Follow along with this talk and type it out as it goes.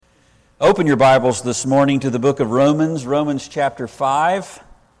Open your Bibles this morning to the book of Romans, Romans chapter 5.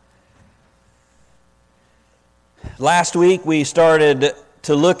 Last week we started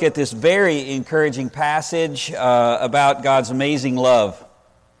to look at this very encouraging passage about God's amazing love.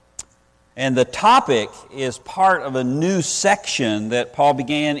 And the topic is part of a new section that Paul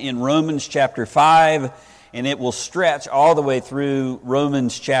began in Romans chapter 5, and it will stretch all the way through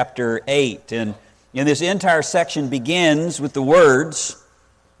Romans chapter 8. And this entire section begins with the words,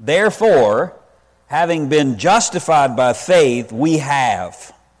 "Therefore, having been justified by faith, we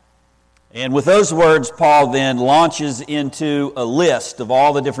have." And with those words, Paul then launches into a list of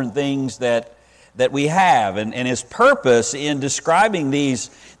all the different things that we have. And his purpose in describing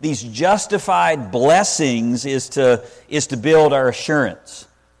these justified blessings is to build our assurance.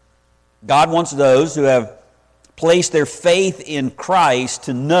 God wants those who have placed their faith in Christ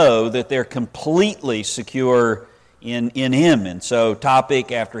to know that they're completely secure in Him. And so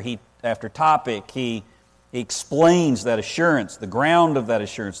topic after topic, he explains that assurance, the ground of that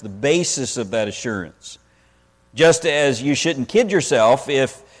assurance, the basis of that assurance. Just as you shouldn't kid yourself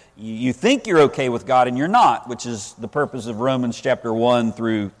if you think you're okay with God and you're not, which is the purpose of Romans chapter 1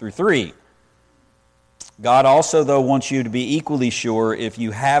 through 3. God also, though, wants you to be equally sure if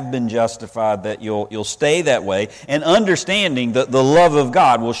you have been justified that you'll stay that way, and understanding that the love of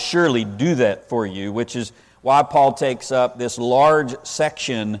God will surely do that for you, which is why Paul takes up this large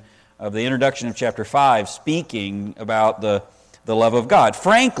section of the introduction of chapter 5 speaking about the love of God.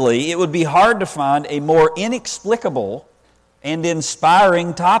 Frankly, it would be hard to find a more inexplicable and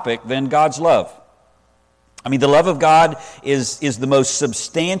inspiring topic than God's love. I mean, the love of God is the most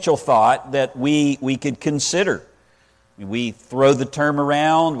substantial thought that we could consider. We throw the term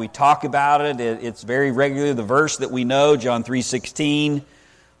around, we talk about it, it's very regular. The verse that we know, John 3:16,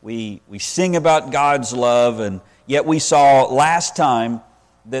 we sing about God's love, and yet we saw last time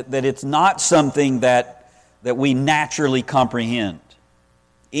that it's not something that we naturally comprehend.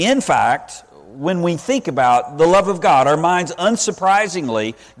 In fact, when we think about the love of God, our minds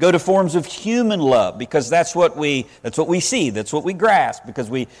unsurprisingly go to forms of human love, because that's what we see, that's what we grasp, because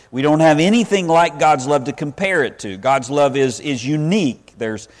we don't have anything like God's love to compare it to. God's love is unique.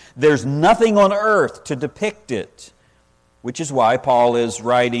 There's nothing on earth to depict it, which is why Paul is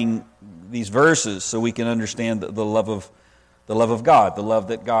writing these verses so we can understand the love of God, the love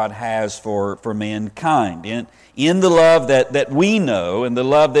that God has for mankind. And in the love that we know and the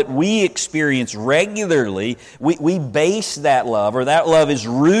love that we experience regularly, we base that love, or that love is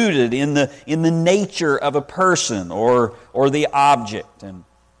rooted in the nature of a person or the object. And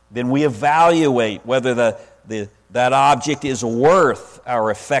then we evaluate whether that object is worth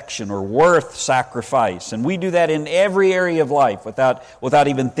our affection or worth sacrifice. And we do that in every area of life without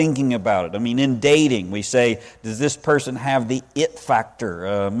even thinking about it. I mean, in dating, we say, does this person have the it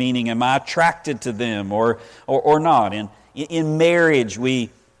factor? Meaning, am I attracted to them or not? And in marriage, we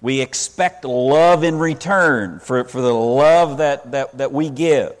expect love in return for the love that we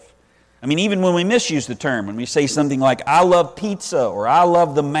give. I mean, even when we misuse the term, when we say something like, I love pizza or I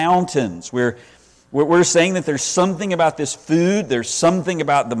love the mountains, we're saying that there's something about this food, there's something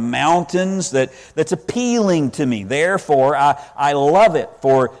about the mountains that's appealing to me. Therefore, I love it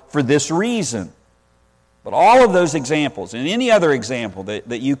for this reason. But all of those examples, and any other example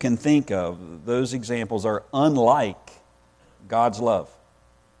that you can think of, those examples are unlike God's love.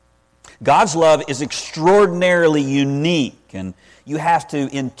 God's love is extraordinarily unique, and you have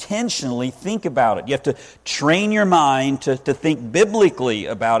to intentionally think about it. You have to train your mind to think biblically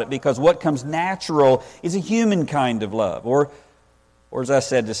about it, because what comes natural is a human kind of love. Or as I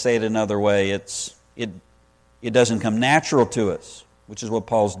said, to say it another way, it doesn't come natural to us, which is what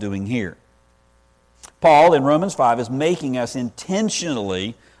Paul's doing here. Paul, in Romans 5, is making us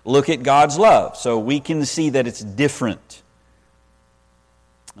intentionally look at God's love so we can see that it's different.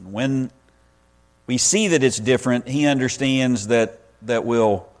 And when we see that it's different, he understands that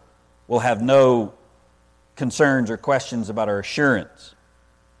we'll have no concerns or questions about our assurance.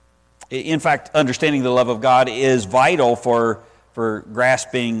 In fact, understanding the love of God is vital for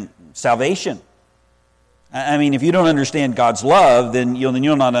grasping salvation. I mean, if you don't understand God's love, then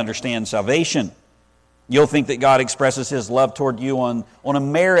you'll not understand salvation. You'll think that God expresses His love toward you on a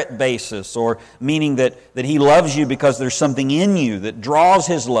merit basis, or meaning that He loves you because there's something in you that draws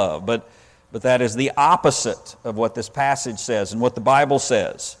His love. But that is the opposite of what this passage says and what the Bible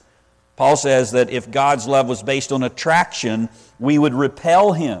says. Paul says that if God's love was based on attraction, we would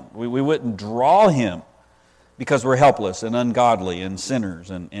repel Him. We wouldn't draw Him because we're helpless and ungodly and sinners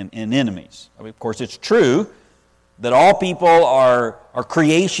and enemies. I mean, of course, it's true that all people are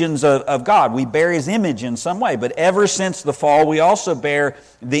creations of God. We bear His image in some way. But ever since the fall, we also bear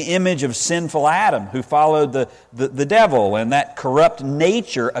the image of sinful Adam, who followed the devil. And that corrupt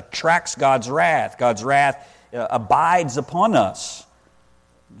nature attracts God's wrath. God's wrath abides upon us,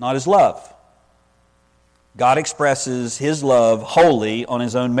 not His love. God expresses His love wholly on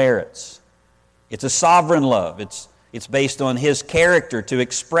His own merits. It's a sovereign love. It's based on His character to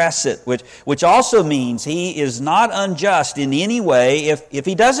express it, which also means He is not unjust in any way if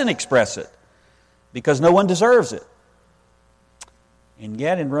He doesn't express it, because no one deserves it. And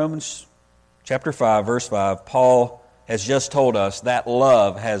yet in Romans chapter 5, verse 5, Paul has just told us that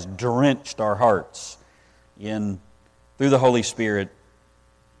love has drenched our hearts through the Holy Spirit,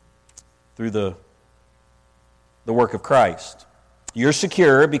 through the work of Christ. You're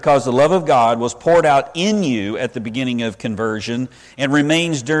secure because the love of God was poured out in you at the beginning of conversion and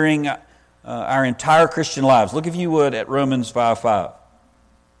remains during our entire Christian lives. Look, if you would, at Romans 5:5.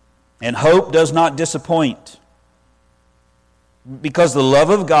 And hope does not disappoint, because the love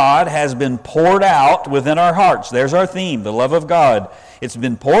of God has been poured out within our hearts. There's our theme, the love of God. It's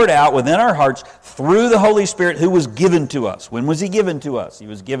been poured out within our hearts through the Holy Spirit who was given to us. When was He given to us? He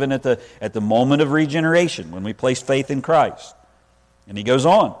was given at the moment of regeneration, when we placed faith in Christ. And he goes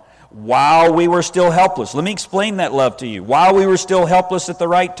on, while we were still helpless. Let me explain that love to you. While we were still helpless at the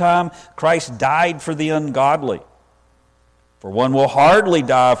right time, Christ died for the ungodly. For one will hardly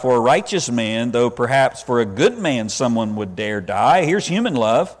die for a righteous man, though perhaps for a good man someone would dare die. Here's human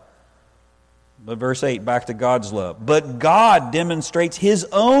love. But verse 8, back to God's love. But God demonstrates His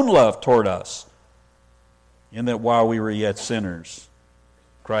own love toward us, in that while we were yet sinners,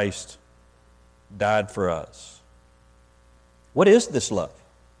 Christ died for us. What is this love?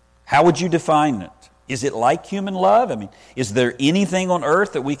 How would you define it? Is it like human love? I mean, is there anything on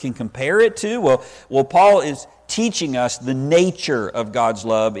earth that we can compare it to? Well, Paul is teaching us the nature of God's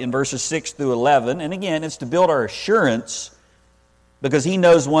love in verses 6 through 11. And again, it's to build our assurance, because he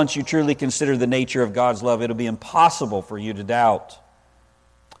knows once you truly consider the nature of God's love, it'll be impossible for you to doubt.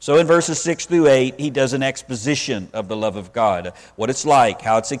 So in verses 6 through 8, he does an exposition of the love of God, what it's like,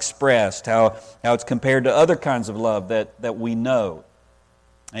 how it's expressed, how it's compared to other kinds of love that we know.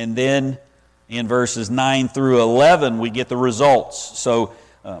 And then in verses 9 through 11, we get the results. So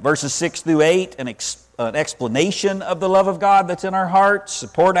verses 6 through 8, an explanation of the love of God that's in our hearts,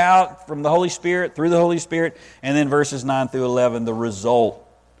 poured out from the Holy Spirit, through the Holy Spirit. And then verses 9 through 11, the result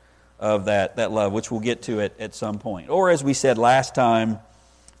of that love, which we'll get to it at some point. Or as we said last time,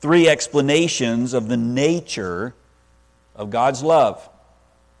 3 explanations of the nature of God's love.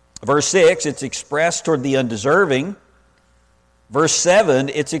 Verse 6, it's expressed toward the undeserving. Verse 7,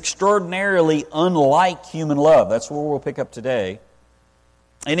 it's extraordinarily unlike human love. That's where we'll pick up today.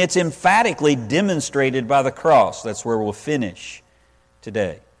 And it's emphatically demonstrated by the cross. That's where we'll finish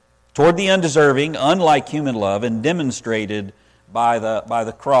today. Toward the undeserving, unlike human love, and demonstrated by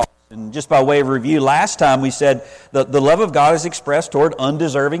the cross. And just by way of review, last time we said the love of God is expressed toward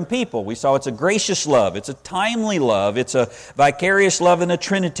undeserving people. We saw it's a gracious love, it's a timely love, it's a vicarious love, and a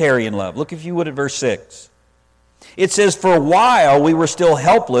Trinitarian love. Look, if you would, at verse 6. It says, for a while we were still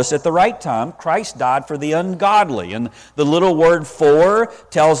helpless at the right time, Christ died for the ungodly. And the little word for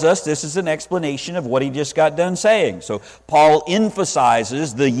tells us this is an explanation of what he just got done saying. So Paul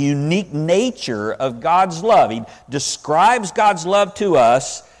emphasizes the unique nature of God's love. He describes God's love to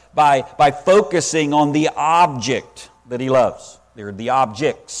us by focusing on the object that he loves. They're the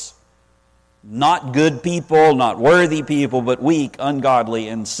objects. Not good people, not worthy people, but weak, ungodly,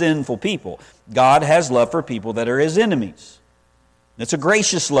 and sinful people. God has love for people that are his enemies. It's a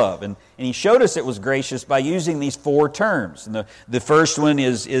gracious love. And he showed us it was gracious by using these 4 terms. And the first one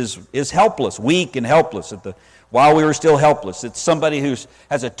is helpless, weak and helpless. While we were still helpless. It's somebody who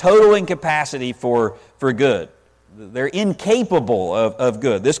has a total incapacity for good. They're incapable of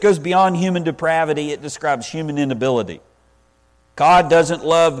good. This goes beyond human depravity. It describes human inability. God doesn't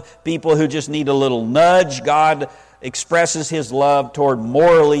love people who just need a little nudge. God expresses his love toward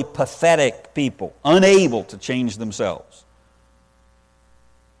morally pathetic people, unable to change themselves.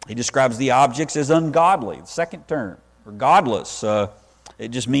 He describes the objects as ungodly, the second term, or godless. It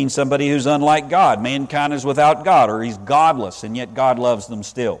just means somebody who's unlike God. Mankind is without God, or he's godless, and yet God loves them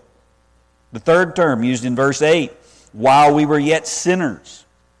still. The third term used in verse 8, while we were yet sinners.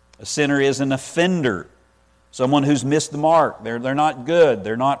 A sinner is an offender, someone who's missed the mark. They're not good.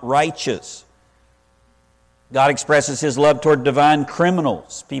 They're not righteous. God expresses his love toward divine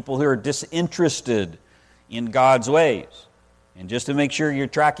criminals, people who are disinterested in God's ways. And just to make sure you're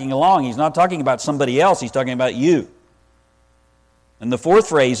tracking along, he's not talking about somebody else. He's talking about you. And the fourth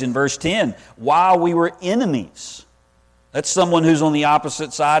phrase in verse 10, while we were enemies. That's someone who's on the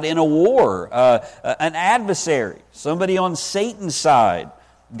opposite side in a war, an adversary, somebody on Satan's side.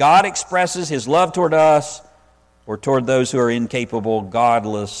 God expresses His love toward us or toward those who are incapable,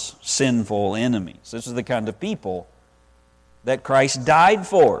 godless, sinful enemies. This is the kind of people that Christ died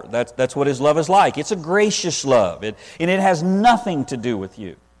for. That's what His love is like. It's a gracious love, and it has nothing to do with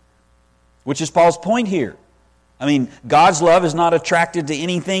you, which is Paul's point here. I mean, God's love is not attracted to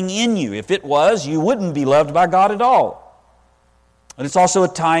anything in you. If it was, you wouldn't be loved by God at all. And it's also a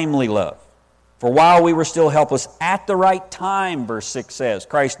timely love. For while we were still helpless, at the right time, verse 6 says,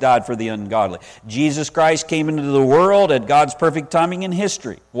 Christ died for the ungodly. Jesus Christ came into the world at God's perfect timing in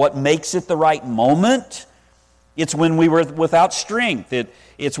history. What makes it the right moment? It's when we were without strength.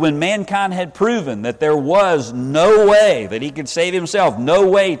 It's when mankind had proven that there was no way that he could save himself, no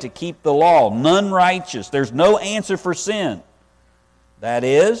way to keep the law, none righteous. There's no answer for sin. That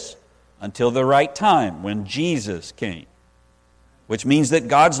is, until the right time when Jesus came. Which means that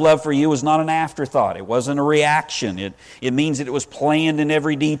God's love for you was not an afterthought. It wasn't a reaction. It means that it was planned in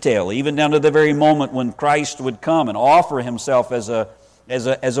every detail, even down to the very moment when Christ would come and offer Himself as a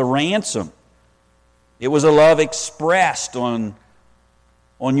ransom. It was a love expressed on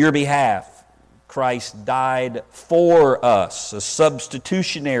your behalf. Christ died for us, a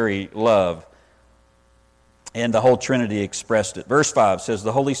substitutionary love. And the whole Trinity expressed it. Verse 5 says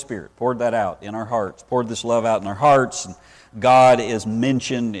the Holy Spirit poured that out in our hearts, poured this love out in our hearts. And God is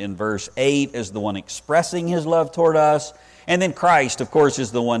mentioned in verse 8 as the one expressing His love toward us. And then Christ, of course,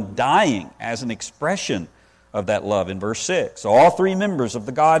 is the one dying as an expression of that love in verse 6. So all three members of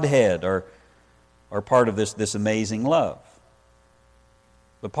the Godhead are part of this amazing love.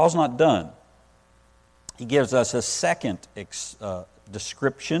 But Paul's not done. He gives us a second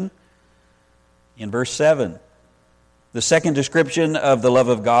description in verse 7. The second description of the love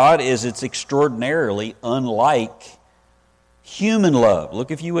of God is it's extraordinarily unlike human love.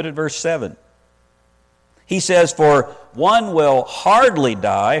 Look, if you would, at verse 7. He says, for one will hardly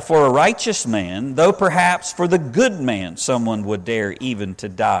die for a righteous man, though perhaps for the good man someone would dare even to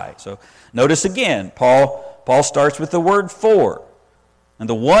die. So notice again, Paul starts with the word for. And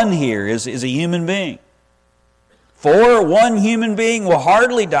the one here is a human being. For one human being will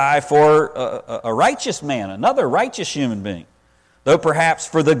hardly die for a righteous man, another righteous human being. Though perhaps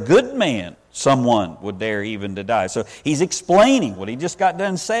for the good man someone would dare even to die. So he's explaining what he just got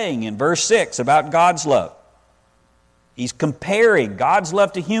done saying in verse 6 about God's love. He's comparing God's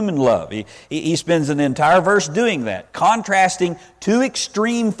love to human love. He spends an entire verse doing that, contrasting two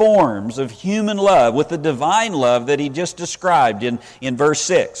extreme forms of human love with the divine love that he just described in verse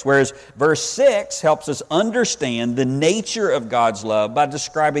 6. Whereas verse 6 helps us understand the nature of God's love by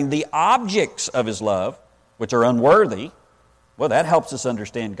describing the objects of His love, which are unworthy. Well, that helps us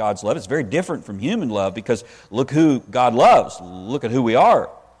understand God's love. It's very different from human love because look who God loves. Look at who we are.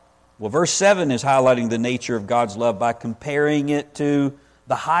 Well, verse 7 is highlighting the nature of God's love by comparing it to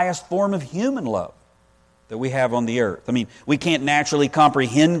the highest form of human love that we have on the earth. I mean, we can't naturally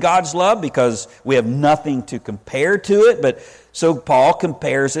comprehend God's love because we have nothing to compare to it, but so Paul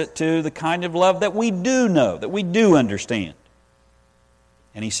compares it to the kind of love that we do know, that we do understand.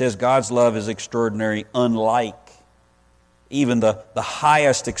 And he says God's love is extraordinary, unlike even the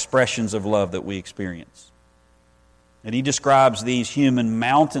highest expressions of love that we experience. And he describes these human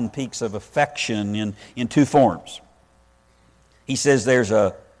mountain peaks of affection in two forms. He says there's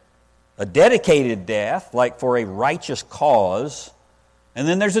a dedicated death, like for a righteous cause, and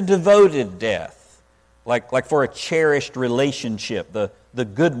then there's a devoted death, like for a cherished relationship, the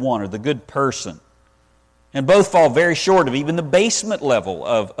good one or the good person. And both fall very short of even the basement level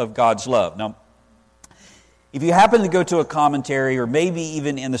of God's love. Now, if you happen to go to a commentary or maybe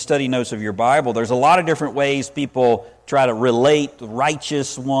even in the study notes of your Bible, there's a lot of different ways people try to relate the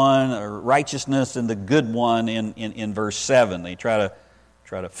righteous one or righteousness and the good one in verse 7. They try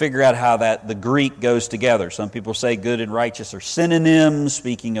to figure out how the Greek goes together. Some people say good and righteous are synonyms,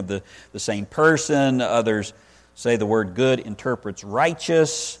 speaking of the same person. Others say the word good interprets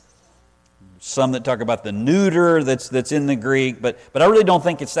righteous. Some that talk about the neuter that's in the Greek, but I really don't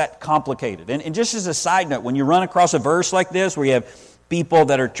think it's that complicated. And just as a side note, when you run across a verse like this where you have people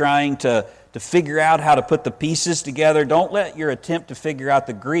that are trying to figure out how to put the pieces together, don't let your attempt to figure out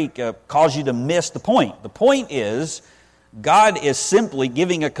the Greek cause you to miss the point. The point is, God is simply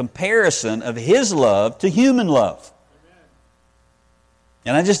giving a comparison of His love to human love.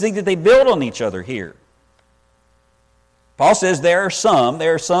 And I just think that they build on each other here. Paul says there are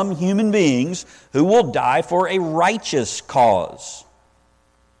some human beings who will die for a righteous cause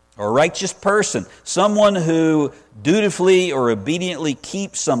or a righteous person, someone who dutifully or obediently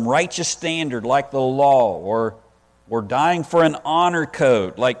keeps some righteous standard like the law or or dying for an honor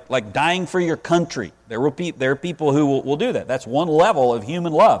code, like dying for your country. There are people who will do that. That's one level of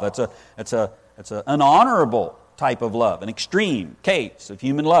human love. That's an honorable type of love, an extreme case of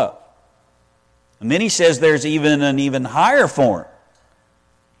human love. And then he says there's an even higher form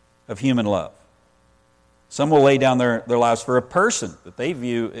of human love. Some will lay down their lives for a person that they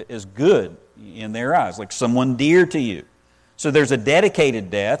view as good in their eyes, like someone dear to you. So there's a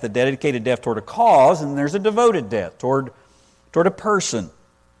dedicated death toward a cause, and there's a devoted death toward a person.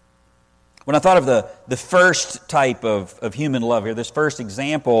 When I thought of the first type of human love here, this first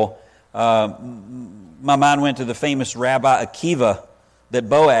example, my mind went to the famous Rabbi Akiva that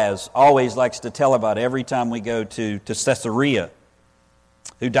Boaz always likes to tell about every time we go to Caesarea,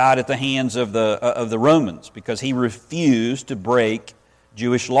 who died at the hands of the Romans because he refused to break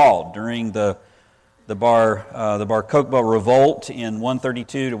Jewish law during the Bar Kokhba revolt in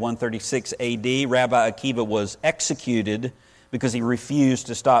 132 to 136 A.D. Rabbi Akiva was executed because he refused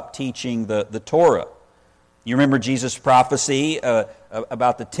to stop teaching the Torah. You remember Jesus' prophecy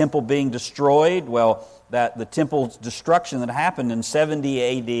about the temple being destroyed? Well, that the temple's destruction that happened in 70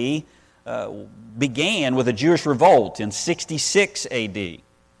 A.D. Began with a Jewish revolt in 66 A.D.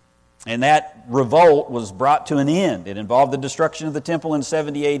 And that revolt was brought to an end. It involved the destruction of the temple in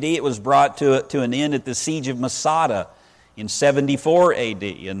 70 A.D. It was brought to an end at the siege of Masada in 74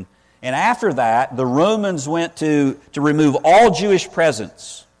 A.D. And after that, the Romans went to remove all Jewish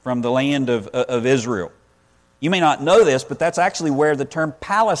presence from the land of Israel. You may not know this, but that's actually where the term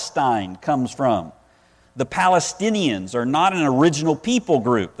Palestine comes from. The Palestinians are not an original people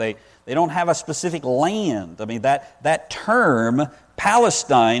group. They don't have a specific land. I mean, that term,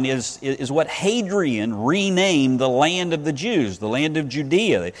 Palestine, is what Hadrian renamed the land of the Jews, the land of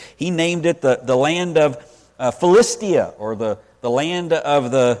Judea. He named it the land of Philistia, or the land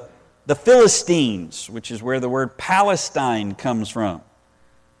of the Philistines, which is where the word Palestine comes from.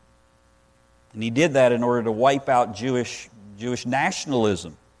 And he did that in order to wipe out Jewish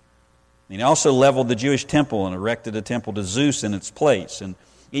nationalism. And he also leveled the Jewish temple and erected a temple to Zeus in its place. And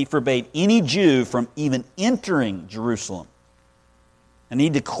he forbade any Jew from even entering Jerusalem. And he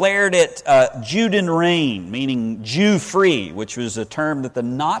declared it Judean reign, meaning Jew-free, which was a term that the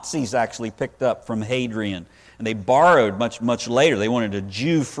Nazis actually picked up from Hadrian. And they borrowed much later. They wanted a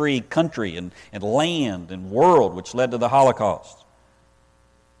Jew-free country and land and world, which led to the Holocaust.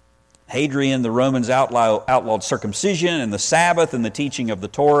 Hadrian, the Romans outlawed circumcision and the Sabbath and the teaching of the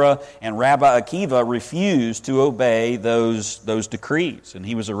Torah, and Rabbi Akiva refused to obey those decrees. And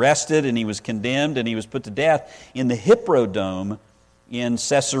he was arrested, and he was condemned, and he was put to death in the Hippodrome in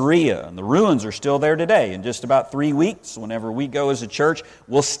Caesarea. And the ruins are still there today. In just about 3 weeks, whenever we go as a church,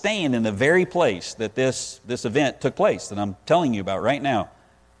 we'll stand in the very place that this event took place that I'm telling you about right now.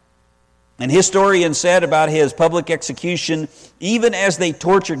 And historians said about his public execution, even as they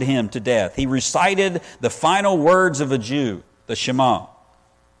tortured him to death, he recited the final words of a Jew, the Shema.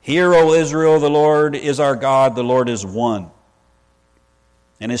 Hear, O Israel, the Lord is our God, the Lord is one.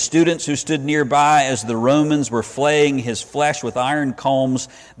 And his students who stood nearby as the Romans were flaying his flesh with iron combs,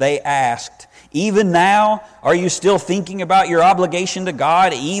 they asked, even now, are you still thinking about your obligation to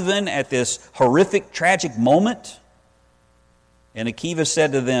God, even at this horrific, tragic moment? And Akiva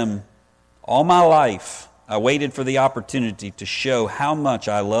said to them, all my life, I waited for the opportunity to show how much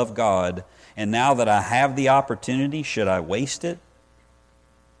I love God, and now that I have the opportunity, should I waste it?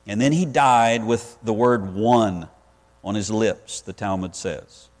 And then he died with the word one on his lips, the Talmud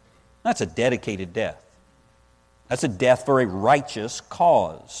says. That's a dedicated death. That's a death for a righteous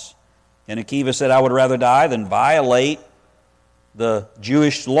cause. And Akiva said, I would rather die than violate the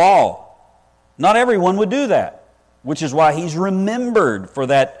Jewish law. Not everyone would do that, which is why he's remembered for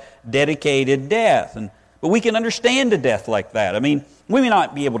that dedicated death. But we can understand a death like that. I mean, we may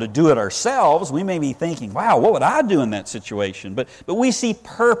not be able to do it ourselves. We may be thinking, wow, what would I do in that situation? But we see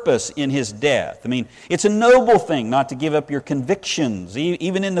purpose in his death. I mean, it's a noble thing not to give up your convictions,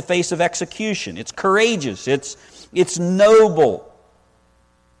 even in the face of execution. It's courageous. It's noble.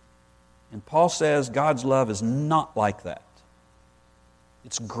 And Paul says God's love is not like that.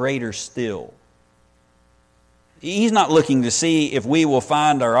 It's greater still. He's not looking to see if we will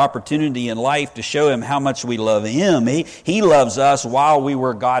find our opportunity in life to show him how much we love him. He loves us while we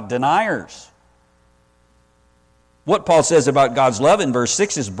were God deniers. What Paul says about God's love in verse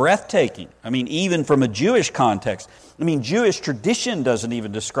 6 is breathtaking. I mean, even from a Jewish context. I mean, Jewish tradition doesn't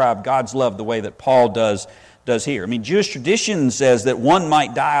even describe God's love the way that Paul does here. I mean, Jewish tradition says that one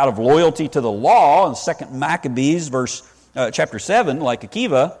might die out of loyalty to the law in 2 Maccabees, chapter 7, like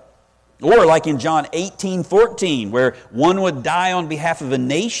Akiva. Or like in John 18:14, where one would die on behalf of a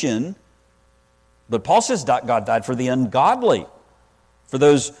nation But Paul says God died for the ungodly, for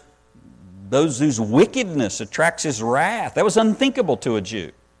those whose wickedness attracts his wrath. That was unthinkable to a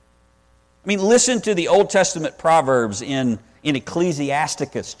Jew. I mean, listen to the Old Testament Proverbs in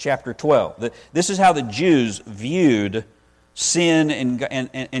Ecclesiasticus chapter 12. This is how the Jews viewed sin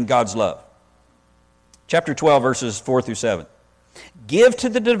and God's love. Chapter 12, verses 4 through 7. Give to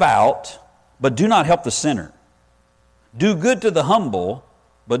the devout, but do not help the sinner. Do good to the humble,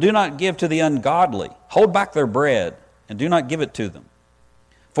 but do not give to the ungodly. Hold back their bread, and do not give it to them.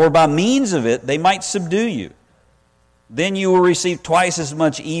 For by means of it they might subdue you. Then you will receive twice as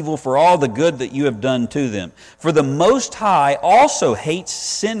much evil for all the good that you have done to them. For the Most High also hates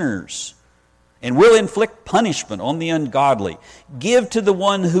sinners, and will inflict punishment on the ungodly. Give to the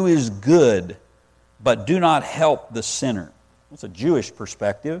one who is good, but do not help the sinner. That's a Jewish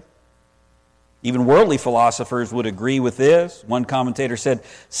perspective. Even worldly philosophers would agree with this. One commentator said,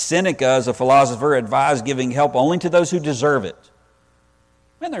 Seneca, as a philosopher, advised giving help only to those who deserve it.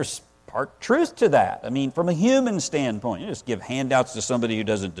 And there's part truth to that. I mean, from a human standpoint, you just give handouts to somebody who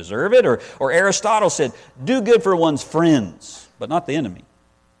doesn't deserve it. Or Aristotle said, do good for one's friends, but not the enemy.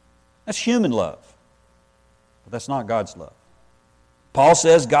 That's human love. But that's not God's love. Paul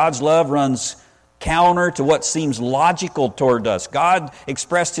says God's love runs counter to what seems logical toward us. God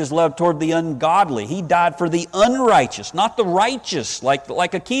expressed his love toward the ungodly. He died for the unrighteous, not the righteous, like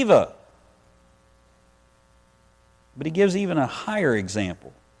Akiva. But he gives even a higher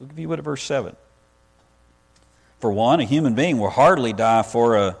example. Look, if you would, at verse 7. For one, a human being will hardly die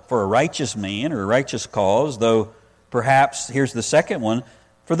for a righteous man or a righteous cause, though perhaps, here's the second one,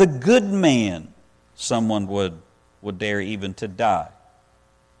 for the good man someone would dare even to die.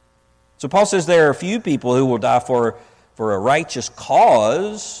 So Paul says there are a few people who will die for a righteous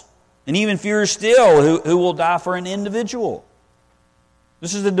cause, and even fewer still who will die for an individual.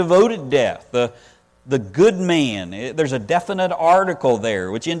 This is the devoted death, the good man. There's a definite article there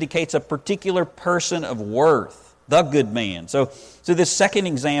which indicates a particular person of worth, the good man. So this second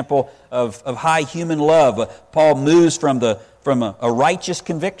example of high human love, Paul moves from a righteous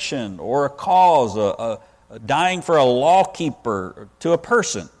conviction or a cause, a dying for a lawkeeper, to a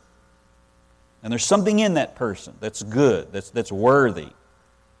person. And there's something in that person that's good, that's worthy.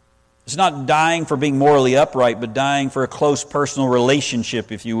 It's not dying for being morally upright, but dying for a close personal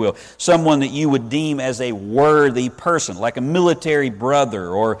relationship, if you will. Someone that you would deem as a worthy person, like a military brother,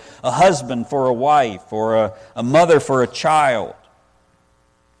 or a husband for a wife, or a mother for a child.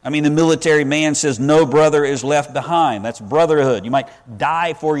 I mean, the military man says no brother is left behind. That's brotherhood. You might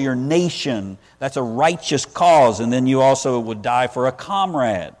die for your nation. That's a righteous cause. And then you also would die for a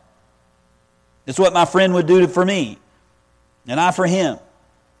comrade. It's what my friend would do for me, and I for him.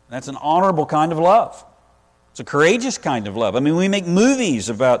 That's an honorable kind of love. It's a courageous kind of love. I mean, we make movies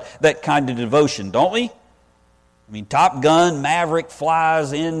about that kind of devotion, don't we? I mean, Top Gun, Maverick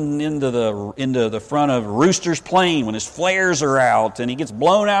flies into the front of Rooster's plane when his flares are out and he gets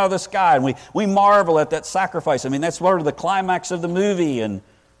blown out of the sky. And we marvel at that sacrifice. I mean, that's part of the climax of the movie. And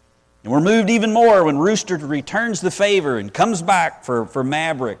we're moved even more when Rooster returns the favor and comes back for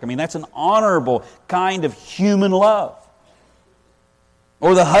Maverick. I mean, that's an honorable kind of human love.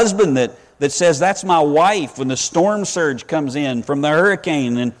 Or the husband that says, that's my wife, when the storm surge comes in from the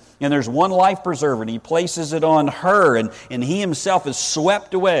hurricane and there's one life preserver and he places it on her and he himself is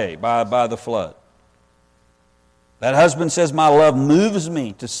swept away by the flood. That husband says, my love moves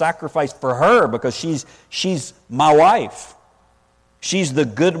me to sacrifice for her because she's my wife. She's the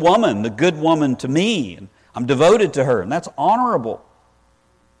good woman to me, and I'm devoted to her, and that's honorable.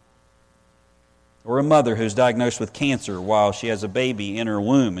 Or a mother who's diagnosed with cancer while she has a baby in her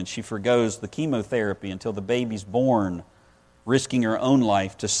womb, and she forgoes the chemotherapy until the baby's born, risking her own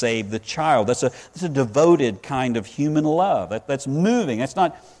life to save the child. That's a devoted kind of human love. That's moving. That's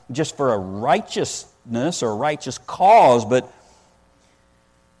not just for a righteousness or a righteous cause, but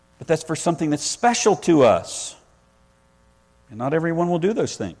that's for something that's special to us. And not everyone will do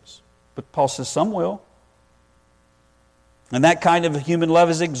those things. But Paul says some will. And that kind of human love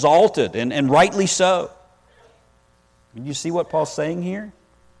is exalted, and rightly so. Did you see what Paul's saying here?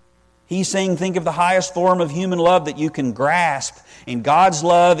 He's saying, think of the highest form of human love that you can grasp, and God's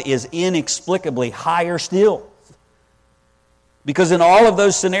love is inexplicably higher still. Because in all of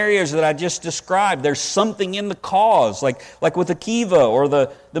those scenarios that I just described, there's something in the cause, like with Akiva or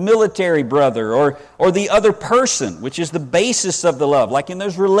the military brother or the other person, which is the basis of the love. Like in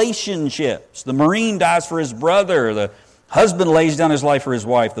those relationships, the Marine dies for his brother, the husband lays down his life for his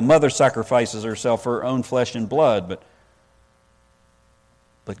wife, the mother sacrifices herself for her own flesh and blood.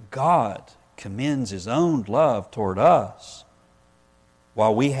 But God commends His own love toward us.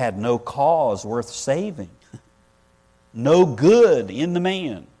 while we had no cause worth saving, no good in the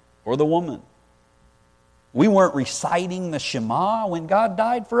man or the woman. We weren't reciting the Shema when God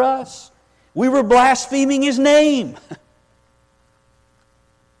died for us. We were blaspheming His name.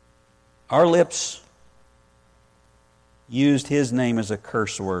 Our lips used His name as a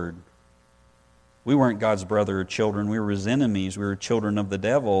curse word. We weren't God's brother or children. We were His enemies. We were children of the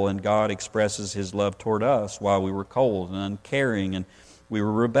devil, and God expresses His love toward us while we were cold and uncaring, and we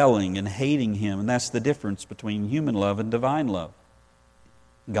were rebelling and hating Him. And that's the difference between human love and divine love.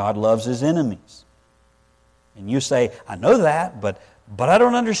 God loves His enemies. And you say, I know that, but I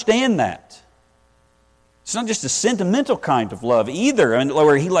don't understand that. It's not just a sentimental kind of love either,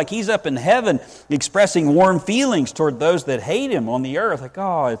 where He's up in heaven expressing warm feelings toward those that hate Him on the earth. Like,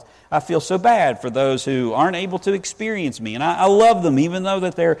 oh, I feel so bad for those who aren't able to experience me, and I love them even though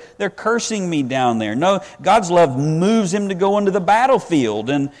that they're cursing me down there. No, God's love moves Him to go into the battlefield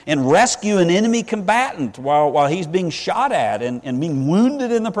and rescue an enemy combatant while he's being shot at and being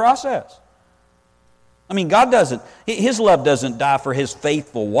wounded in the process. I mean, His love doesn't die for His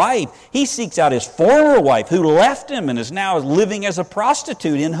faithful wife. He seeks out His former wife who left Him and is now living as a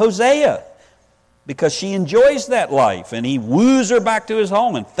prostitute in Hosea because she enjoys that life, and He woos her back to His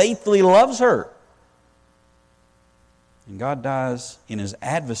home and faithfully loves her. And God dies in His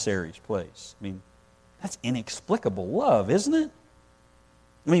adversary's place. I mean, that's inexplicable love, isn't it?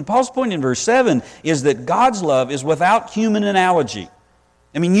 I mean, Paul's point in verse 7 is that God's love is without human analogy.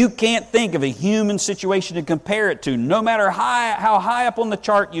 I mean, you can't think of a human situation to compare it to, no matter how high up on the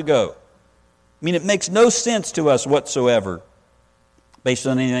chart you go. I mean, it makes no sense to us whatsoever, based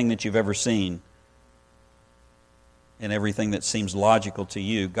on anything that you've ever seen and everything that seems logical to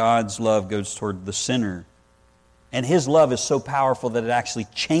you. God's love goes toward the sinner, and His love is so powerful that it actually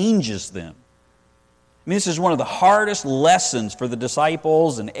changes them. I mean, this is one of the hardest lessons for the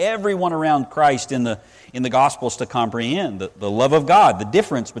disciples and everyone around Christ in the Gospels to comprehend, the love of God, the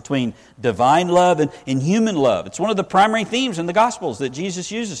difference between divine love and human love. It's one of the primary themes in the Gospels that Jesus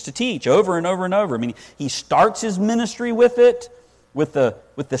uses to teach over and over and over. I mean, He starts His ministry with it, with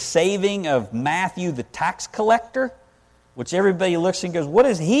the saving of Matthew the tax collector, which everybody looks and goes, what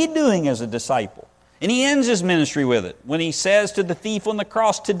is he doing as a disciple? And He ends His ministry with it when He says to the thief on the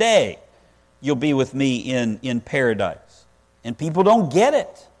cross, today you'll be with me in paradise. And people don't get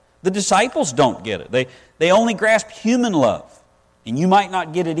it. The disciples don't get it. They only grasp human love. And you might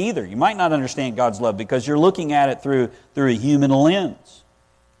not get it either. You might not understand God's love because you're looking at it through a human lens.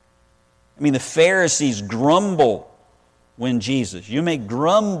 I mean, the Pharisees grumble when Jesus. You may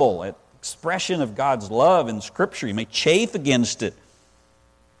grumble at expression of God's love in Scripture. You may chafe against it,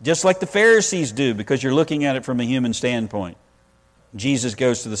 just like the Pharisees do, because you're looking at it from a human standpoint. Jesus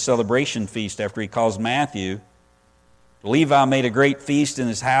goes to the celebration feast after He calls Matthew. Levi made a great feast in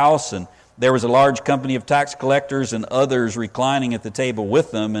his house, and there was a large company of tax collectors and others reclining at the table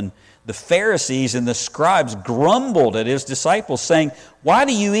with them. And the Pharisees and the scribes grumbled at His disciples, saying, why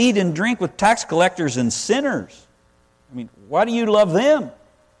do you eat and drink with tax collectors and sinners? I mean, why do you love them?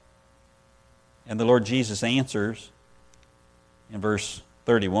 And the Lord Jesus answers in verse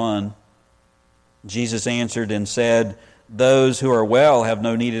 31. Jesus answered and said, those who are well have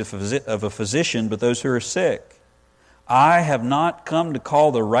no need of a physician, but those who are sick. I have not come to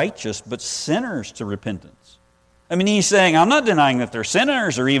call the righteous, but sinners to repentance. I mean, He's saying, I'm not denying that they're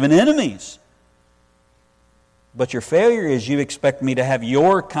sinners or even enemies. But your failure is you expect me to have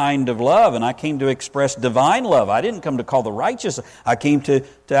your kind of love, and I came to express divine love. I didn't come to call the righteous. I came to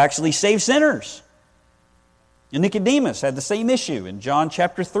actually save sinners. And Nicodemus had the same issue in John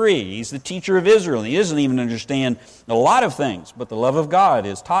chapter 3. He's the teacher of Israel, and he doesn't even understand a lot of things, but the love of God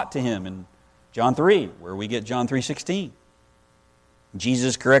is taught to him in John 3, where we get John 3:16.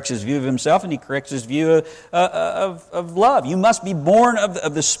 Jesus corrects His view of Himself, and He corrects His view of love. You must be born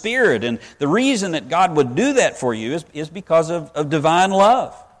of the Spirit, and the reason that God would do that for you is because of divine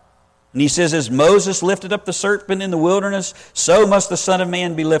love. And He says, as Moses lifted up the serpent in the wilderness, so must the Son of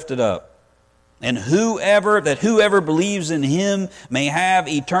Man be lifted up. And whoever believes in Him may have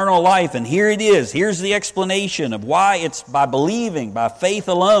eternal life. And here it is. Here's the explanation of why it's by believing, by faith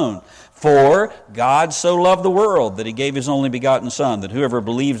alone. For God so loved the world that He gave His only begotten Son, that whoever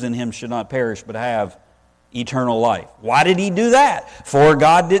believes in Him should not perish but have eternal life. Why did He do that? For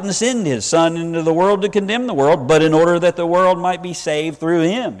God didn't send His Son into the world to condemn the world, but in order that the world might be saved through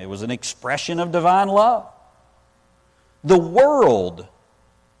Him. It was an expression of divine love. The world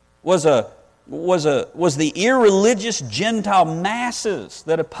was the irreligious Gentile masses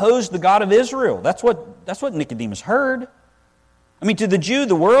that opposed the God of Israel. That's what Nicodemus heard. I mean, to the Jew,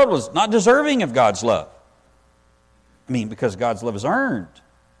 the world was not deserving of God's love. because God's love is earned.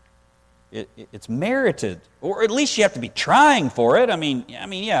 It's merited, or at least you have to be trying for it.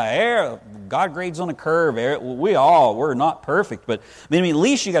 Yeah, God grades on a curve. We're not perfect, but at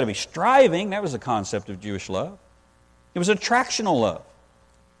least you got to be striving. That was the concept of Jewish love. It was attractional love.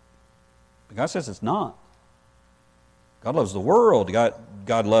 But God says it's not. God loves the world.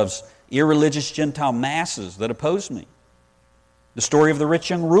 God loves irreligious Gentile masses that oppose me. The story of the rich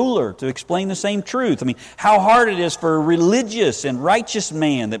young ruler to explain the same truth. How hard it is for a religious and righteous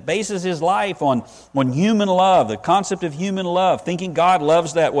man that bases his life on human love, the concept of human love, thinking God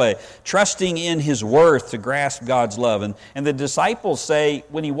loves that way, trusting in his worth to grasp God's love. And the disciples say,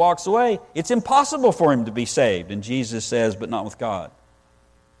 when he walks away, it's impossible for him to be saved. And Jesus says, but not with God.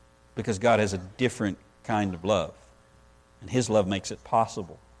 Because God has a different kind of love. And his love makes it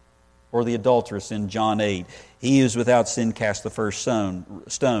possible. Or the adulteress in John 8. He who is without sin cast the first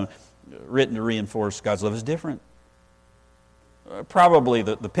stone, written to reinforce God's love is different. Probably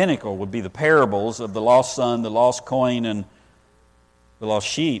the pinnacle would be the parables of the lost son, the lost coin, and the lost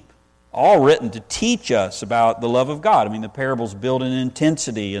sheep. All written to teach us about the love of God. The parables build in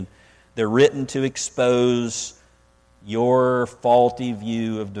intensity, and they're written to expose your faulty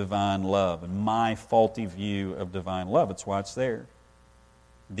view of divine love and my faulty view of divine love. That's why it's there.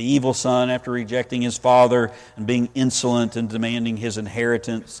 The evil son, after rejecting his father and being insolent and demanding his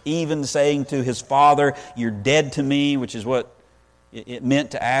inheritance, even saying to his father, "You're dead to me," which is what it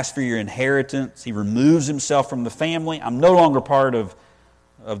meant to ask for your inheritance. He removes himself from the family. I'm no longer part of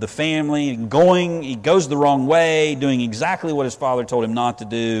the family. He goes the wrong way, doing exactly what his father told him not to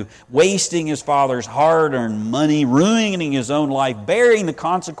do, wasting his father's hard-earned money, ruining his own life, bearing the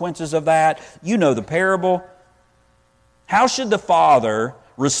consequences of that. You know the parable. How should the father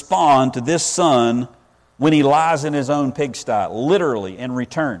respond to this son when he lies in his own pigsty, literally, and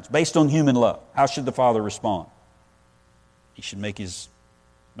returns, based on human love? How should the father respond? He should make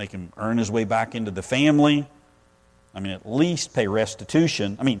him earn his way back into the family. At least pay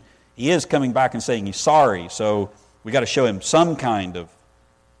restitution. He is coming back and saying he's sorry, so we got to show him some kind of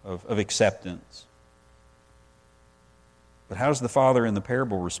acceptance. But how does the father in the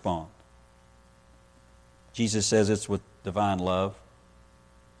parable respond? Jesus says it's with divine love.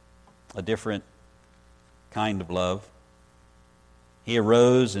 A different kind of love. He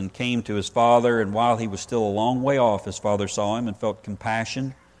arose and came to his father, and while he was still a long way off, his father saw him and felt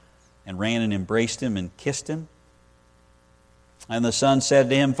compassion and ran and embraced him and kissed him. And the son said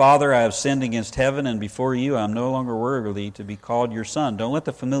to him, "Father, I have sinned against heaven and before you. I am no longer worthy to be called your son." Don't let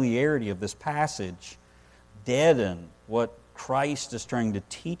the familiarity of this passage deaden what Christ is trying to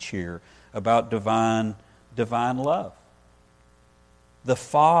teach here about divine love. The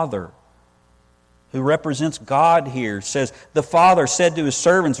Father, who represents God here, says, the father said to his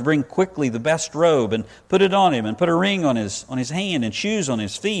servants, "Bring quickly the best robe and put it on him, and put a ring on his hand and shoes on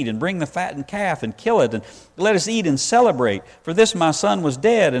his feet, and bring the fattened calf and kill it, and let us eat and celebrate. For this my son was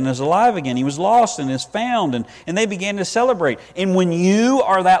dead and is alive again. He was lost and is found." And they began to celebrate. And when you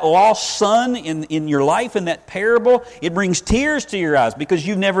are that lost son in your life in that parable, it brings tears to your eyes because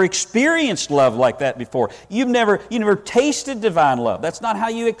you've never experienced love like that before. You never tasted divine love. That's not how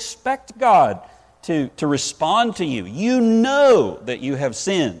you expect God to respond to you. You know that you have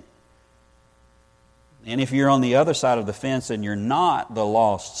sinned. And if you're on the other side of the fence and you're not the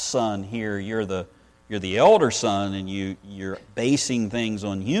lost son here, you're the elder son, and you're basing things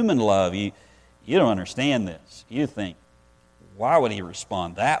on human love, you don't understand this. You think, why would he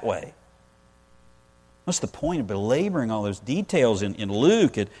respond that way? What's the point of belaboring all those details in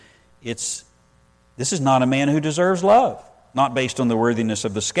Luke? This is not a man who deserves love. Not based on the worthiness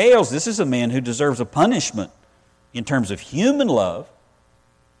of the scales. This is a man who deserves a punishment in terms of human love.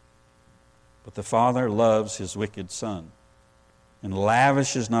 But the Father loves his wicked son and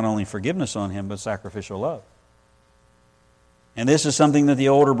lavishes not only forgiveness on him, but sacrificial love. And this is something that the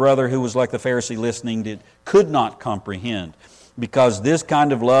older brother, who was like the Pharisee listening, could not comprehend, because this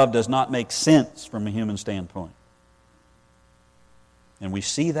kind of love does not make sense from a human standpoint. And we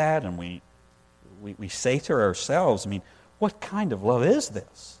see that, and we say to ourselves, what kind of love is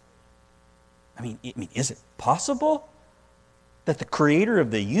this? Is it possible that the creator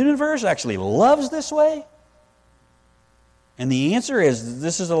of the universe actually loves this way? And the answer is,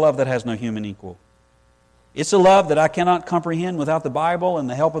 this is a love that has no human equal. It's a love that I cannot comprehend without the Bible and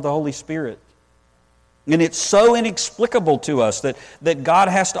the help of the Holy Spirit. And it's so inexplicable to us that God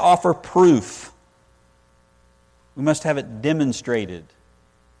has to offer proof. We must have it demonstrated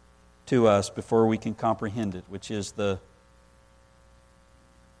to us before we can comprehend it, which is the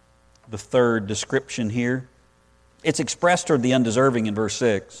third description here. It's expressed toward the undeserving in verse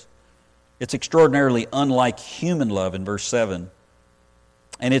 6. It's extraordinarily unlike human love in verse 7.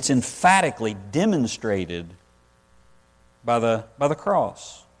 And it's emphatically demonstrated by the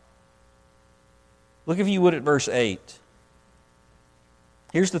cross. Look, if you would, at verse 8.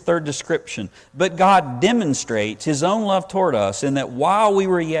 Here's the third description. But God demonstrates His own love toward us in that while we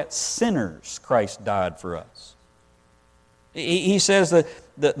were yet sinners, Christ died for us. He says that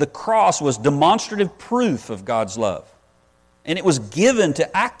the cross was demonstrative proof of God's love. And it was given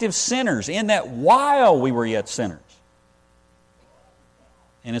to active sinners in that while we were yet sinners.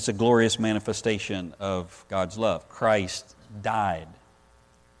 And it's a glorious manifestation of God's love. Christ died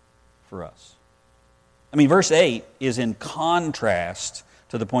for us. I mean, verse 8 is in contrast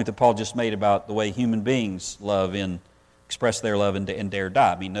to the point that Paul just made about the way human beings express their love and dare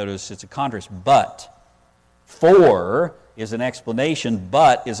die. I mean, notice it's a contrast. But, for is an explanation,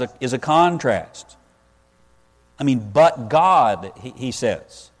 but is a contrast. I mean, but God, he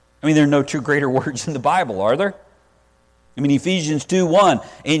says. I mean, there are no two greater words in the Bible, are there? I mean, Ephesians 2:1,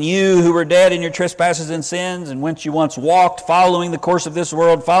 and you who were dead in your trespasses and sins, and whence you once walked, following the course of this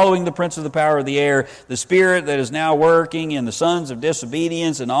world, following the prince of the power of the air, the spirit that is now working in the sons of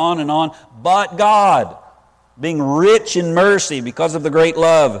disobedience, and on, but God, being rich in mercy because of the great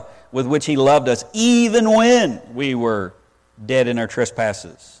love with which He loved us, even when we were dead in our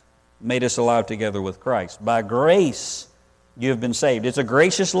trespasses, made us alive together with Christ. By grace you have been saved. It's a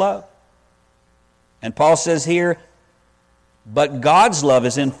gracious love. And Paul says here, but God's love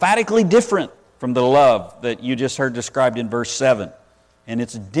is emphatically different from the love that you just heard described in verse 7. And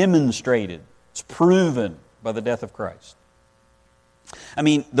it's demonstrated, it's proven by the death of Christ. I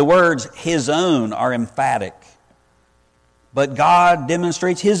mean, the words His own are emphatic. But God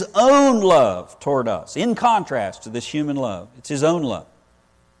demonstrates His own love toward us, in contrast to this human love. It's His own love.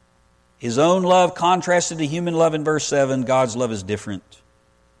 His own love contrasted to human love in verse 7. God's love is different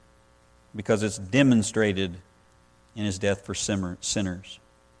because it's demonstrated in His death for sinners.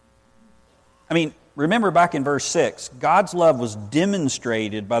 I mean, remember back in verse 6, God's love was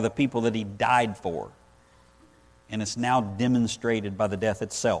demonstrated by the people that He died for. And it's now demonstrated by the death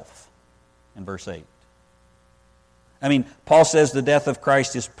itself in verse 8. I mean, Paul says the death of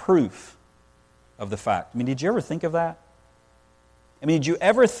Christ is proof of the fact. I mean, did you ever think of that? I mean, did you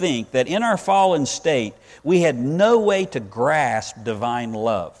ever think that in our fallen state, we had no way to grasp divine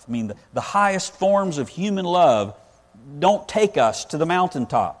love? I mean, the highest forms of human love don't take us to the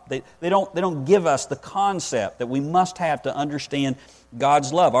mountaintop. They don't give us the concept that we must have to understand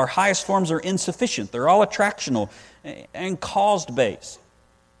God's love. Our highest forms are insufficient. They're all attractional and cause-based.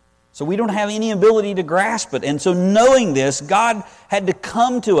 So we don't have any ability to grasp it. And so knowing this, God had to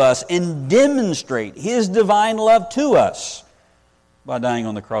come to us and demonstrate His divine love to us by dying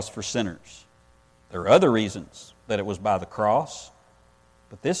on the cross for sinners. There are other reasons that it was by the cross,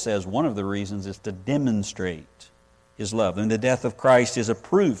 but this says one of the reasons is to demonstrate His love. And the death of Christ is a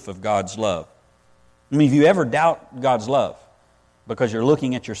proof of God's love. I mean, if you ever doubt God's love because you're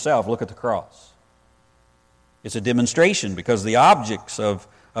looking at yourself, look at the cross. It's a demonstration because the objects of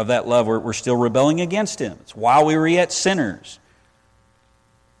that love were still rebelling against Him. It's while we were yet sinners,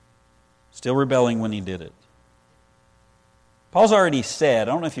 still rebelling when He did it. Paul's already said,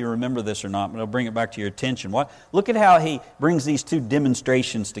 I don't know if you remember this or not, but I'll bring it back to your attention. Look at how he brings these two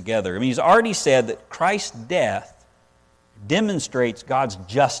demonstrations together. I mean, he's already said that Christ's death demonstrates God's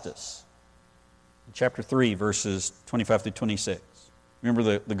justice. In chapter 3, verses 25 through 26.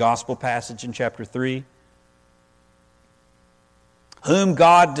 Remember the gospel passage in chapter 3? Whom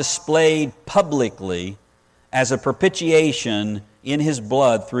God displayed publicly as a propitiation in His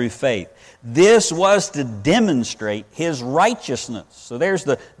blood through faith. This was to demonstrate His righteousness. So there's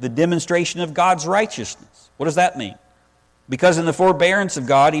the demonstration of God's righteousness. What does that mean? Because in the forbearance of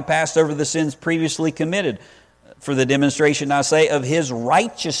God, He passed over the sins previously committed for the demonstration, I say, of His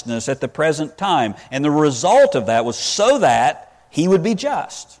righteousness at the present time. And the result of that was so that He would be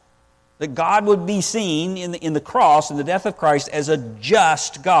just. That God would be seen in the cross, in the death of Christ, as a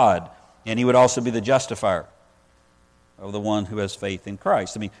just God. And He would also be the justifier of the one who has faith in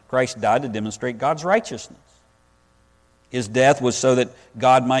Christ. I mean, Christ died to demonstrate God's righteousness. His death was so that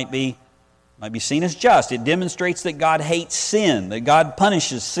God might be seen as just. It demonstrates that God hates sin, that God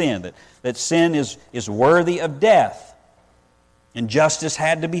punishes sin, that sin is worthy of death, and justice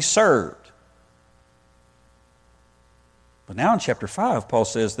had to be served. But now in chapter 5, Paul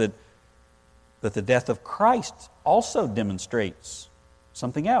says that the death of Christ also demonstrates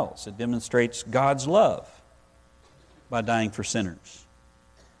something else. It demonstrates God's love by dying for sinners.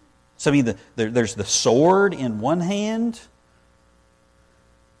 So I mean, there's the sword in one hand,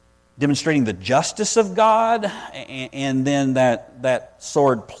 demonstrating the justice of God, and then that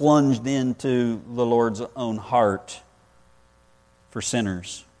sword plunged into the Lord's own heart for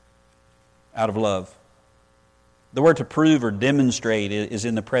sinners out of love. The word to prove or demonstrate is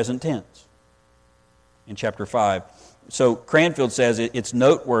in the present tense in chapter 5. So Cranfield says it's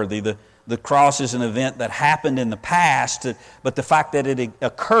noteworthy. The cross is an event that happened in the past, but the fact that it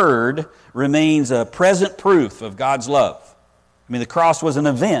occurred remains a present proof of God's love. I mean, the cross was an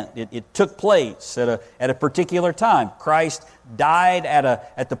event. It took place at a particular time. Christ died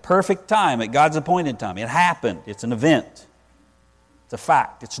at the perfect time, at God's appointed time. It happened. It's an event. It's a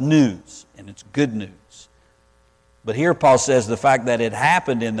fact. It's news, and it's good news. But here Paul says the fact that it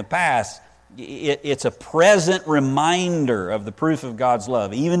happened in the past, it's a present reminder of the proof of God's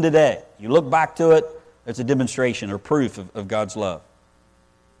love. Even today, you look back to it, it's a demonstration or proof of God's love.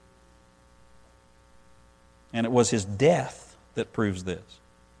 And it was His death that proves this.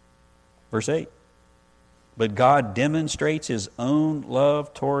 Verse 8. But God demonstrates His own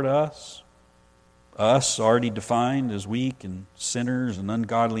love toward us already defined as weak and sinners and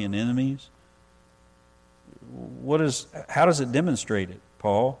ungodly and enemies. How does it demonstrate it,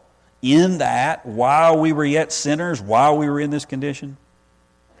 Paul? In that, while we were yet sinners, while we were in this condition,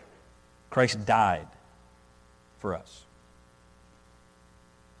 Christ died for us.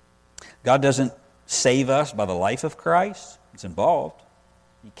 God doesn't save us by the life of Christ. It's involved.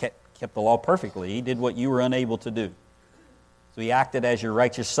 He kept the law perfectly. He did what you were unable to do. So He acted as your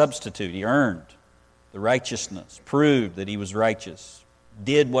righteous substitute. He earned the righteousness, proved that He was righteous,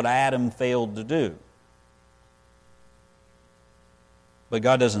 did what Adam failed to do. But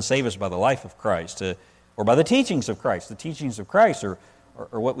God doesn't save us by the life of Christ or by the teachings of Christ. The teachings of Christ are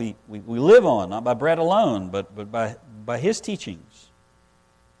what we live on, not by bread alone, but by His teachings.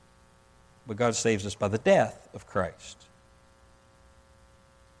 But God saves us by the death of Christ.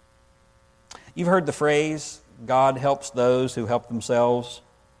 You've heard the phrase, God helps those who help themselves.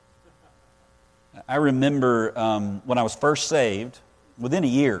 I remember when I was first saved, within a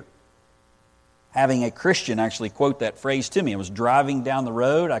year, having a Christian actually quote that phrase to me. I was driving down the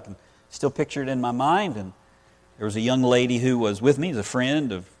road. I can still picture it in my mind. And there was a young lady who was with me, as a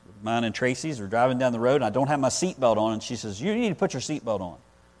friend of mine and Tracy's. We're driving down the road, and I don't have my seatbelt on. And she says, you need to put your seatbelt on.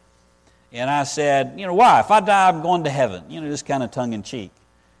 And I said, why? If I die, I'm going to heaven. Just kind of tongue-in-cheek.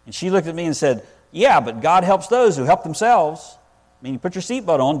 And she looked at me and said, yeah, but God helps those who help themselves. I mean, you put your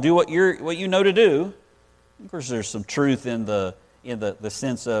seatbelt on, do what you know to do. Of course, there's some truth in the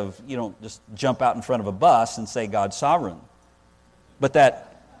sense of you don't just jump out in front of a bus and say God's sovereign. But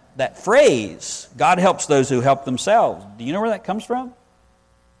that phrase, God helps those who help themselves, do you know where that comes from?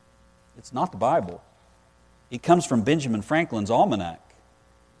 It's not the Bible. It comes from Benjamin Franklin's almanac,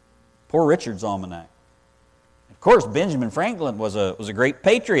 Poor Richard's almanac. Of course, Benjamin Franklin was a great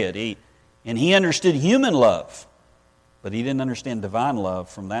patriot. He understood human love, but he didn't understand divine love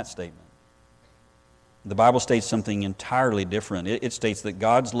from that statement. The Bible states something entirely different. It states that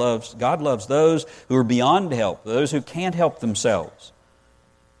God loves those who are beyond help, those who can't help themselves.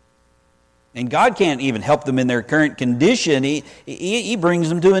 And God can't even help them in their current condition. He brings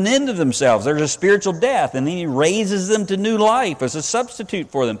them to an end of themselves. There's a spiritual death, and then He raises them to new life as a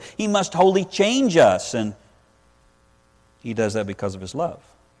substitute for them. He must wholly change us, and He does that because of His love,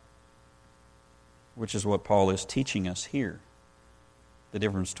 which is what Paul is teaching us here. The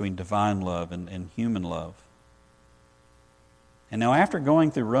difference between divine love and human love. And now after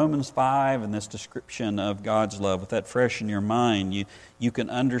going through Romans 5 and this description of God's love, with that fresh in your mind, you can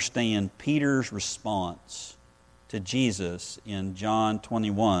understand Peter's response to Jesus in John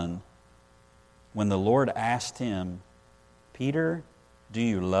 21 when the Lord asked him, Peter, do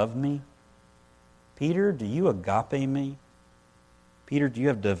you love me? Peter, do you agape me? Peter, do you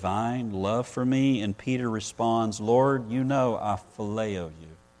have divine love for me? And Peter responds, Lord, you know I phileo you.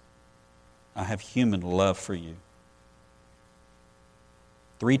 I have human love for you.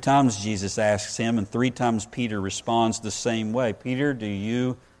 3 times Jesus asks him, and 3 times Peter responds the same way. Peter, do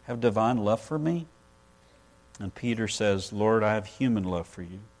you have divine love for me? And Peter says, Lord, I have human love for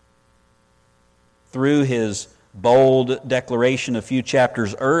you. Through his bold declaration a few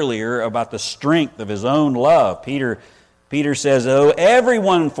chapters earlier about the strength of his own love, Peter says, oh,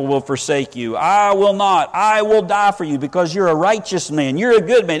 everyone will forsake you. I will not. I will die for you because you're a righteous man. You're a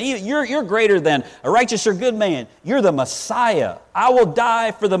good man. You're greater than a righteous or good man. You're the Messiah. I will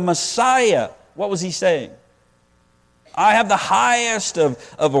die for the Messiah. What was he saying? I have the highest of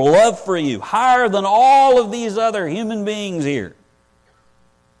love for you, higher than all of these other human beings here.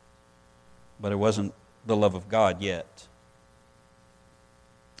 But it wasn't the love of God yet.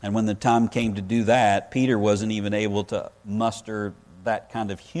 And when the time came to do that, Peter wasn't even able to muster that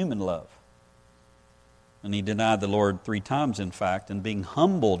kind of human love. And he denied the Lord 3 times, in fact, and being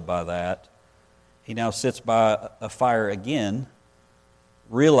humbled by that, he now sits by a fire again,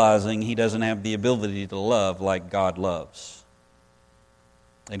 realizing he doesn't have the ability to love like God loves.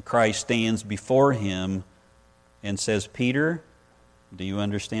 And Christ stands before him and says, Peter, do you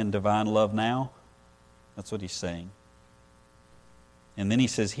understand divine love now? That's what he's saying. And then he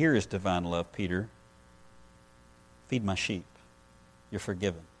says, here is divine love, Peter. Feed my sheep. You're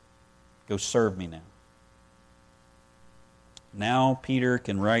forgiven. Go serve me now. Now Peter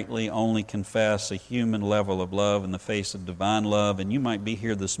can rightly only confess a human level of love in the face of divine love. And you might be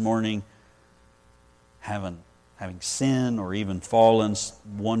here this morning having sinned or even fallen,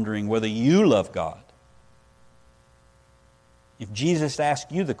 wondering whether you love God. If Jesus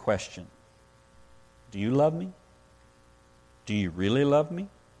asked you the question, do you love me? Do you really love me?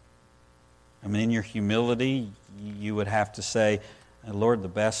 I mean, in your humility, you would have to say, Lord, the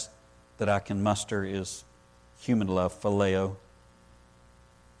best that I can muster is human love, phileo.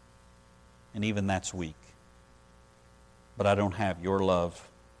 And even that's weak. But I don't have your love.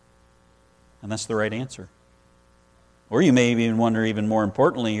 And that's the right answer. Or you may even wonder, even more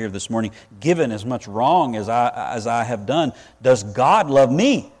importantly here this morning, given as much wrong as I have done, does God love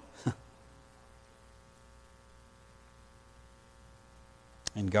me?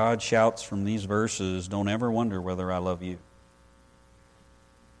 And God shouts from these verses, don't ever wonder whether I love you.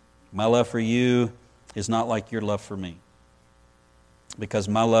 My love for you is not like your love for me. Because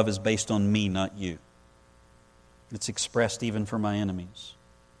my love is based on me, not you. It's expressed even for my enemies.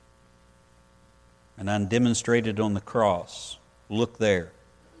 And I'm demonstrated on the cross. Look there.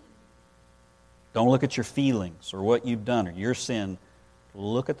 Don't look at your feelings or what you've done or your sin.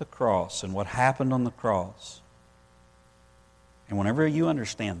 Look at the cross and what happened on the cross. And whenever you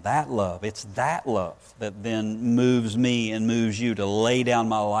understand that love, it's that love that then moves me and moves you to lay down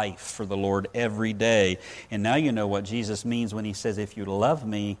my life for the Lord every day. And now you know what Jesus means when he says, if you love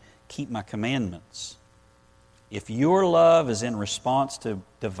me, keep my commandments. If your love is in response to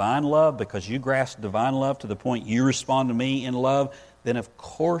divine love, because you grasp divine love to the point you respond to me in love, then of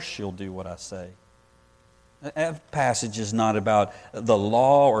course you'll do what I say. That passage is not about the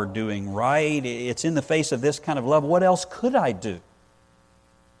law or doing right. It's in the face of this kind of love. What else could I do?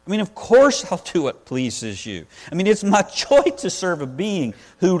 I mean, of course I'll do what pleases you. I mean, it's my joy to serve a being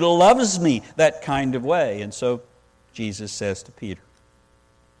who loves me that kind of way. And so Jesus says to Peter,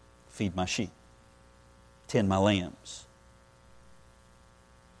 feed my sheep, tend my lambs.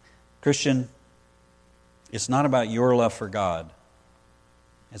 Christian, it's not about your love for God.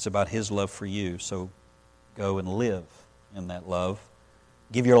 It's about His love for you. So go and live in that love.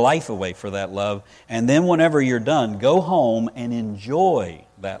 Give your life away for that love. And then whenever you're done, go home and enjoy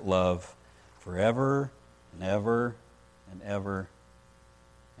that love forever and ever and ever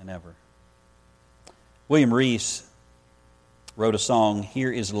and ever. William Reese wrote a song,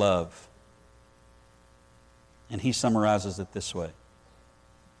 Here is Love. And he summarizes it this way.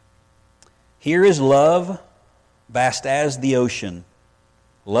 Here is love, vast as the ocean,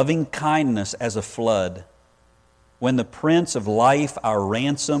 loving kindness as a flood. When the Prince of Life, our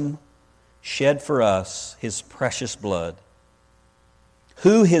ransom, shed for us His precious blood.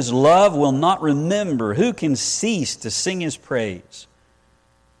 Who His love will not remember, who can cease to sing His praise?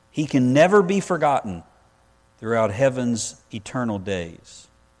 He can never be forgotten throughout heaven's eternal days.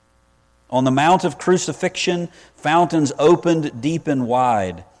 On the Mount of Crucifixion, fountains opened deep and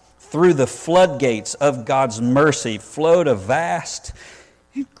wide. Through the floodgates of God's mercy flowed a vast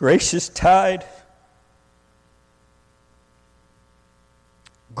and gracious tide.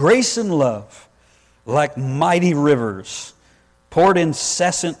 Grace and love, like mighty rivers, poured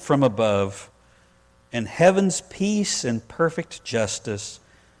incessant from above, and heaven's peace and perfect justice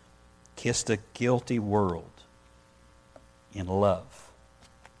kissed a guilty world in love.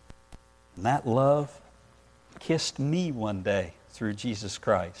 And that love kissed me one day through Jesus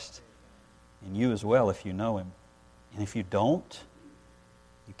Christ, and you as well if you know Him. And if you don't,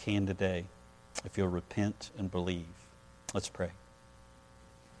 you can today if you'll repent and believe. Let's pray.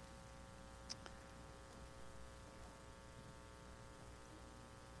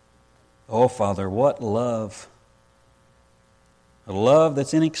 Oh, Father, what love. A love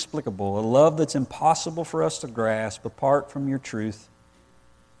that's inexplicable, a love that's impossible for us to grasp apart from your truth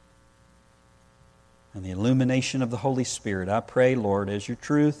and the illumination of the Holy Spirit. I pray, Lord, as your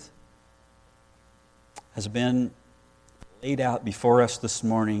truth has been laid out before us this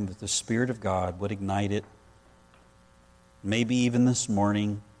morning, that the Spirit of God would ignite it. Maybe even this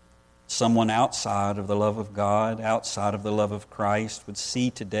morning, someone outside of the love of God, outside of the love of Christ, would see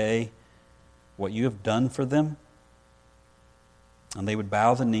today what you have done for them, and they would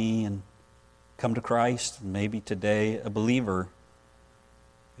bow the knee and come to Christ. Maybe today a believer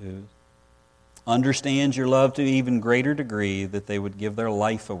who understands your love to an even greater degree, that they would give their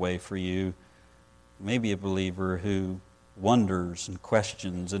life away for you. Maybe a believer who wonders and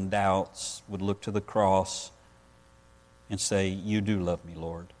questions and doubts would look to the cross and say, you do love me,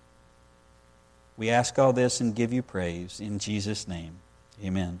 Lord. We ask all this and give you praise in Jesus' name.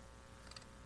 Amen.